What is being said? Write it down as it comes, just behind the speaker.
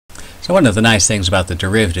One of the nice things about the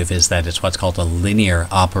derivative is that it's what's called a linear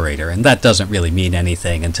operator, and that doesn't really mean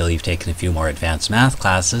anything until you've taken a few more advanced math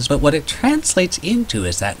classes, but what it translates into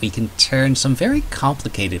is that we can turn some very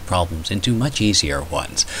complicated problems into much easier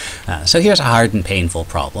ones. So here's a hard and painful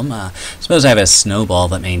problem. Suppose I have a snowball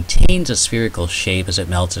that maintains a spherical shape as it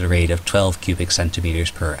melts at a rate of 12 cubic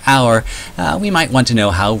centimeters per hour. We might want to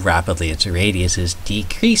know how rapidly its radius is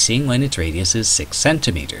decreasing when its radius is 6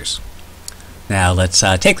 centimeters. Now let's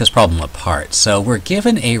take this problem apart. So we're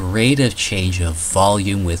given a rate of change of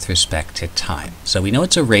volume with respect to time. So we know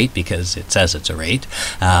it's a rate because it says it's a rate,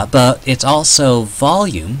 but it's also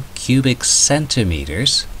volume, cubic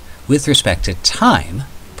centimeters, with respect to time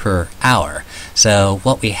per hour. So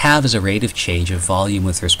what we have is a rate of change of volume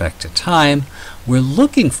with respect to time. We're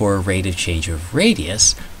looking for a rate of change of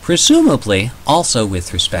radius, presumably also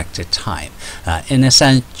with respect to time. In a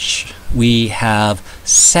sense, we have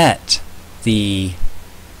set the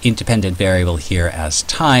independent variable here as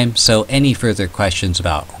time, so any further questions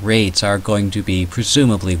about rates are going to be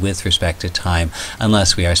presumably with respect to time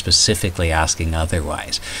unless we are specifically asking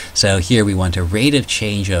otherwise. So here we want a rate of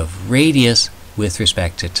change of radius with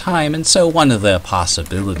respect to time, and so one of the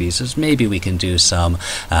possibilities is maybe we can do some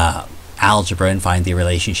algebra and find the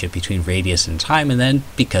relationship between radius and time, and then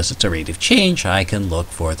because it's a rate of change I can look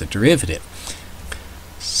for the derivative.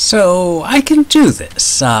 So I can do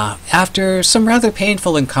this. After some rather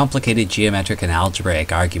painful and complicated geometric and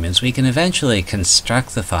algebraic arguments, we can eventually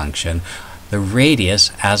construct the function. The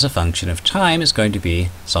radius as a function of time is going to be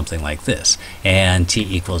something like this, and t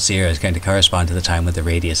equals 0 is going to correspond to the time when the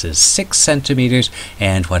radius is 6 centimeters,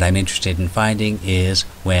 and what I'm interested in finding is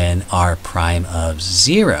when r prime of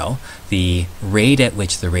 0, the rate at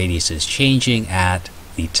which the radius is changing at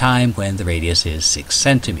the time when the radius is 6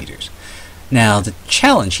 centimeters. Now the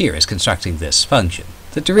challenge here is constructing this function.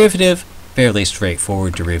 The derivative, fairly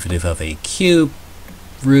straightforward derivative of a cube.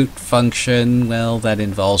 Root function, well, that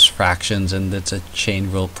involves fractions and it's a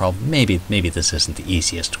chain rule problem. Maybe this isn't the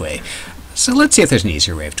easiest way. So let's see if there's an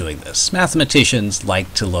easier way of doing this. Mathematicians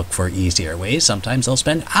like to look for easier ways. Sometimes they'll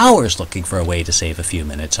spend hours looking for a way to save a few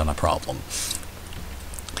minutes on a problem.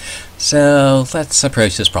 So let's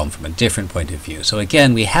approach this problem from a different point of view. So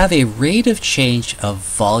again, we have a rate of change of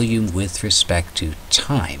volume with respect to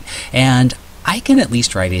time. And I can at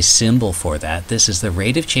least write a symbol for that. This is the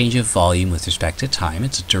rate of change of volume with respect to time.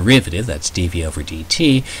 It's a derivative, that's dv over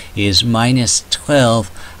dt, is minus 12.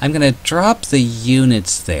 I'm going to drop the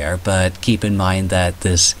units there, but keep in mind that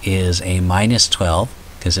this is a minus 12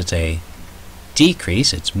 because it's a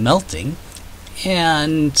decrease, it's melting,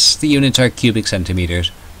 and the units are cubic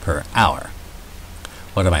centimeters per hour.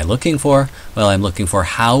 What am I looking for? Well, I'm looking for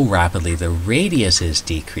how rapidly the radius is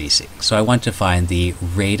decreasing. So I want to find the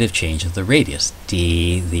rate of change of the radius,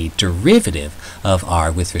 the derivative of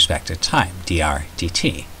r with respect to time, dr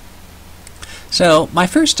dt. So my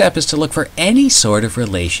first step is to look for any sort of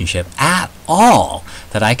relationship at all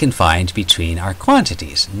that I can find between our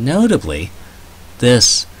quantities, notably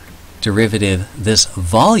this derivative, this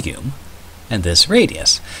volume, and this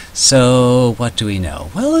radius. So what do we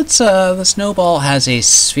know? Well, it's the snowball has a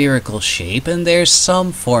spherical shape, and there's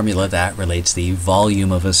some formula that relates the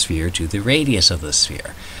volume of a sphere to the radius of the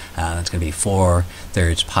sphere. That's going to be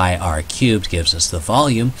 4/3 pi r cubed gives us the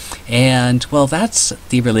volume, and well, that's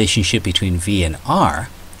the relationship between v and r.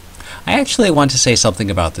 I actually want to say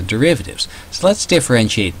something about the derivatives, so let's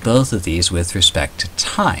differentiate both of these with respect to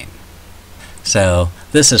time. So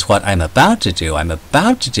this is what I'm about to do. I'm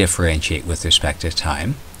about to differentiate with respect to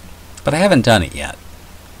time, but I haven't done it yet.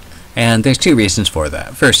 And there's two reasons for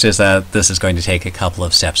that. First is that this is going to take a couple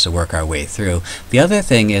of steps to work our way through. The other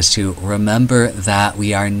thing is to remember that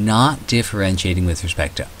we are not differentiating with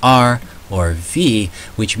respect to r or v,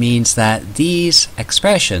 which means that these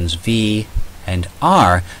expressions, v and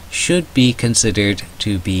r, should be considered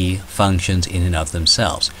to be functions in and of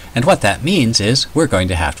themselves. And what that means is we're going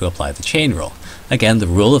to have to apply the chain rule. Again, the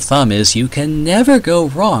rule of thumb is you can never go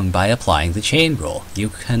wrong by applying the chain rule. You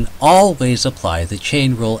can always apply the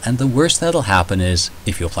chain rule, and the worst that'll happen is,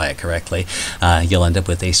 if you apply it correctly, you'll end up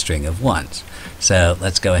with a string of 1s. So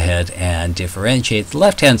let's go ahead and differentiate. The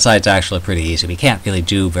left-hand side's actually pretty easy. We can't really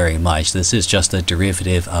do very much. This is just the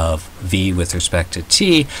derivative of v with respect to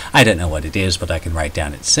t. I don't know what it is, but I can write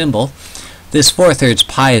down its symbol. This 4/3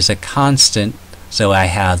 pi is a constant, so I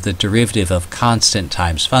have the derivative of constant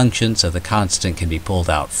times function, so the constant can be pulled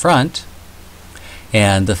out front.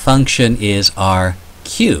 And the function is r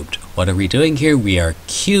cubed. What are we doing here? We are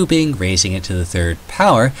cubing, raising it to the 3rd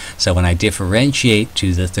power. So when I differentiate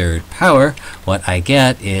to the 3rd power, what I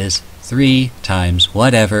get is 3 times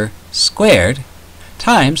whatever squared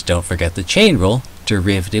times, don't forget the chain rule,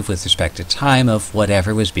 derivative with respect to time of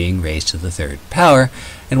whatever was being raised to the third power.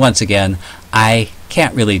 And once again, I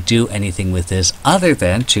can't really do anything with this other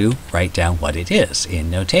than to write down what it is in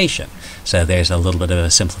notation. So there's a little bit of a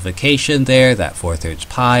simplification there. That 4/3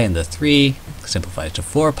 pi and the 3 simplifies to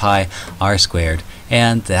 4 pi r squared.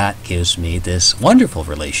 And that gives me this wonderful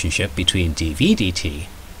relationship between dv dt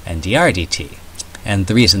and dr dt. And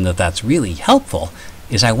the reason that that's really helpful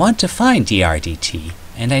is I want to find dr dt,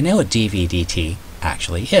 and I know what dv dt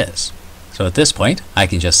actually is. So at this point, I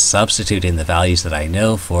can just substitute in the values that I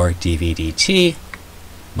know for dv dt,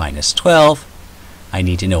 minus 12. I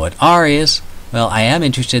need to know what r is. Well, I am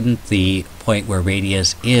interested in the point where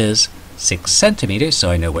radius is 6 centimeters,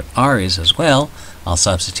 so I know what r is as well. I'll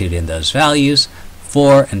substitute in those values.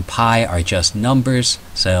 4 and pi are just numbers,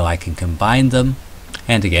 so I can combine them.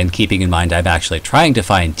 And again, keeping in mind I'm actually trying to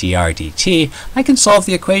find dr dt, I can solve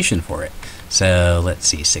the equation for it. So let's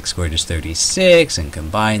see, 6 squared is 36, and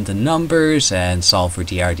combine the numbers and solve for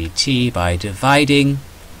dr dt by dividing.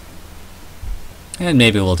 And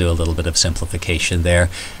maybe we'll do a little bit of simplification there.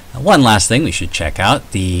 One last thing we should check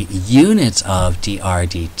out, the units of dr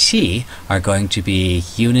dt are going to be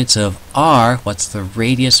units of r. What's the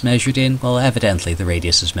radius measured in? Well, evidently the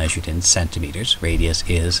radius is measured in centimeters. Radius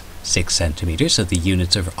is 6 centimeters, so the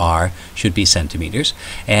units of r should be centimeters.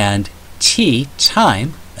 And t,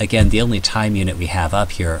 time, again, the only time unit we have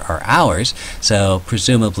up here are hours, so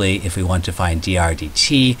presumably if we want to find dr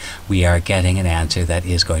dt, we are getting an answer that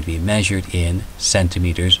is going to be measured in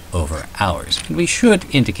centimeters over hours. And we should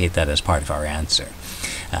indicate that as part of our answer.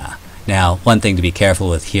 Now, one thing to be careful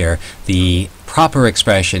with here, the proper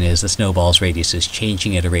expression is the snowball's radius is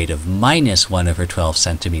changing at a rate of minus 1/12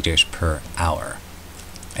 centimeters per hour.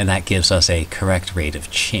 And that gives us a correct rate of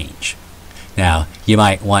change. Now, you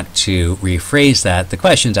might want to rephrase that. The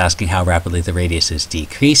question's asking how rapidly the radius is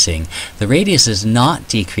decreasing. The radius is not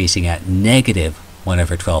decreasing at negative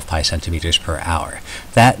 1/12 pi centimeters per hour.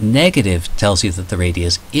 That negative tells you that the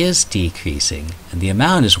radius is decreasing, and the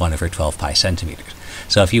amount is 1/12 pi centimeters.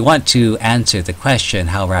 So if you want to answer the question,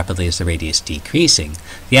 how rapidly is the radius decreasing,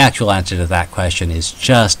 the actual answer to that question is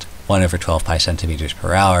just 1/12 pi centimeters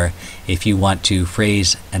per hour. If you want to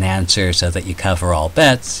phrase an answer so that you cover all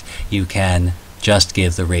bets, you can just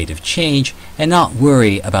give the rate of change and not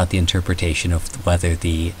worry about the interpretation of whether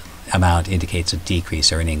the amount indicates a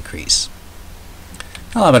decrease or an increase.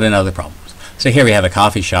 How about another problem? So here we have a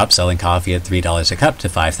coffee shop selling coffee at $3 a cup to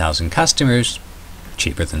 5,000 customers.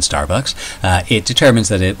 Cheaper than Starbucks. It determines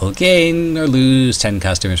that it will gain or lose 10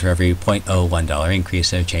 customers for every $0.01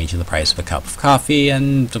 increase in change in the price of a cup of coffee.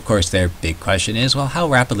 And of course their big question is, well, how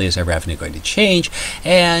rapidly is their revenue going to change?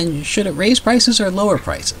 And should it raise prices or lower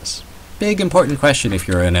prices? Big important question if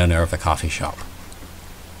you're an owner of a coffee shop.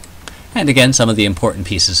 And again, some of the important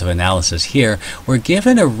pieces of analysis here, we're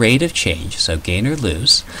given a rate of change, so gain or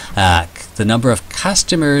lose, the number of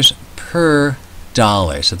customers per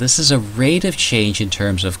dollar. So this is a rate of change in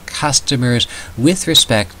terms of customers with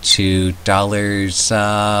respect to dollars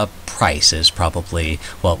price is probably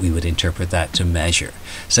what we would interpret that to measure.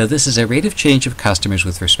 So this is a rate of change of customers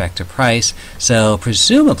with respect to price. So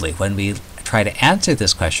presumably when we try to answer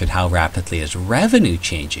this question, how rapidly is revenue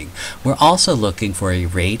changing, we're also looking for a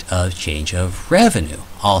rate of change of revenue,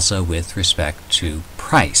 also with respect to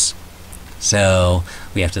price. So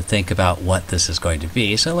we have to think about what this is going to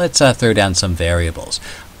be. So let's throw down some variables.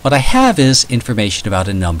 What I have is information about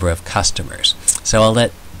a number of customers. So I'll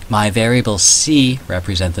let my variable C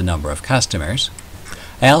represent the number of customers.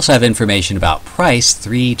 I also have information about price,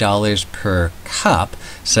 $3 per cup.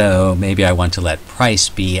 So maybe I want to let price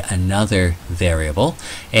be another variable.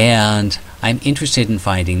 And I'm interested in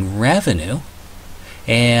finding revenue.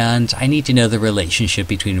 And I need to know the relationship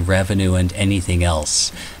between revenue and anything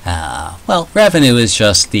else. Well, revenue is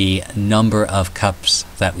just the number of cups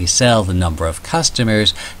that we sell, the number of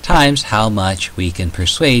customers, times how much we can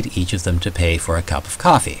persuade each of them to pay for a cup of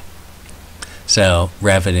coffee. So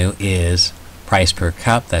revenue is price per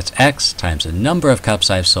cup, that's X, times the number of cups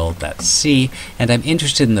I've sold, that's C, and I'm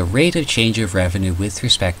interested in the rate of change of revenue with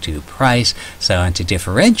respect to price, so I want to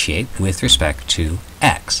differentiate with respect to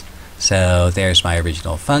X. So there's my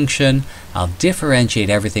original function. I'll differentiate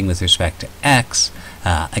everything with respect to X.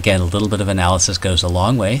 Again, a little bit of analysis goes a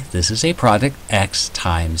long way. This is a product, X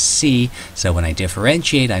times C. So when I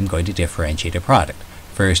differentiate, I'm going to differentiate a product.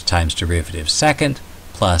 First times derivative second,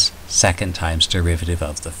 plus second times derivative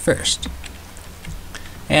of the first.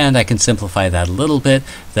 And I can simplify that a little bit.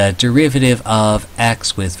 The derivative of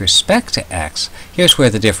x with respect to x, here's where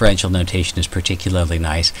the differential notation is particularly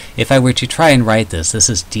nice. If I were to try and write this, this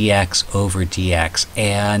is dx over dx.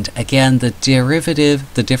 And again, the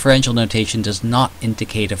derivative, the differential notation does not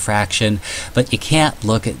indicate a fraction, but you can't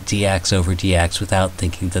look at dx over dx without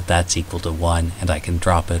thinking that that's equal to 1, and I can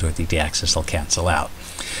drop it or the dx's will cancel out.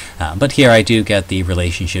 But here I do get the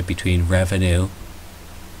relationship between revenue,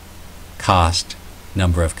 cost,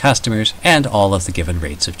 number of customers, and all of the given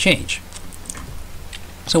rates of change.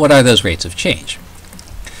 So what are those rates of change?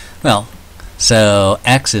 Well, so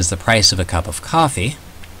X is the price of a cup of coffee.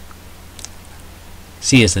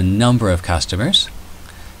 C is the number of customers.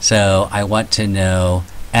 So I want to know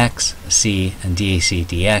X, C, and dC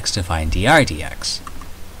dx to find dr dx.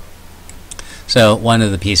 So one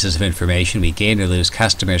of the pieces of information, we gain or lose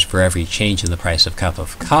customers for every change in the price of a cup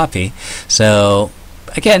of coffee. So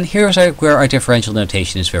again, here's where our differential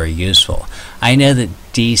notation is very useful. I know that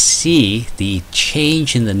dC, the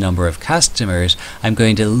change in the number of customers, I'm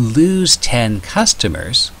going to lose 10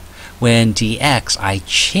 customers. When dx, I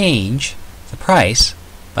change the price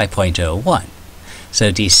by 0.01.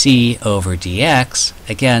 So dC over dx,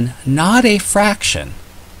 again, not a fraction,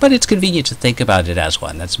 but it's convenient to think about it as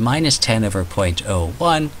one. That's minus 10 over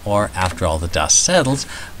 0.01, or after all the dust settles,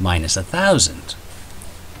 minus 1,000.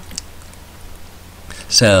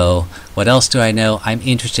 So what else do I know? I'm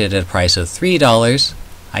interested at a price of $3.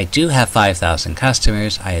 I do have 5,000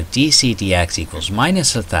 customers. I have dC dx equals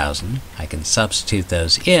minus 1,000. I can substitute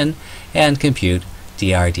those in and compute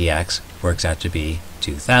dr dx works out to be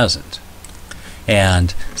 2,000.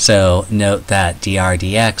 And so note that dr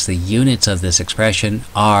dx, the units of this expression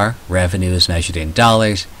are revenue is measured in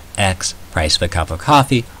dollars, X, price of a cup of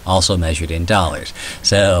coffee, also measured in dollars.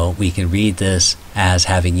 So we can read this as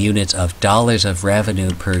having units of dollars of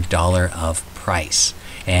revenue per dollar of price.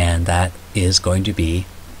 And that is going to be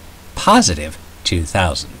positive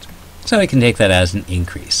 2,000. So we can take that as an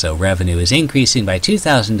increase. So revenue is increasing by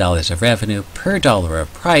 $2,000 of revenue per dollar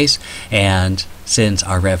of price. And since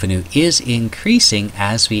our revenue is increasing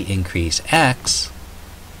as we increase X,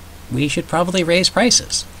 we should probably raise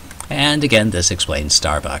prices. And again, this explains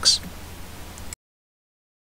Starbucks.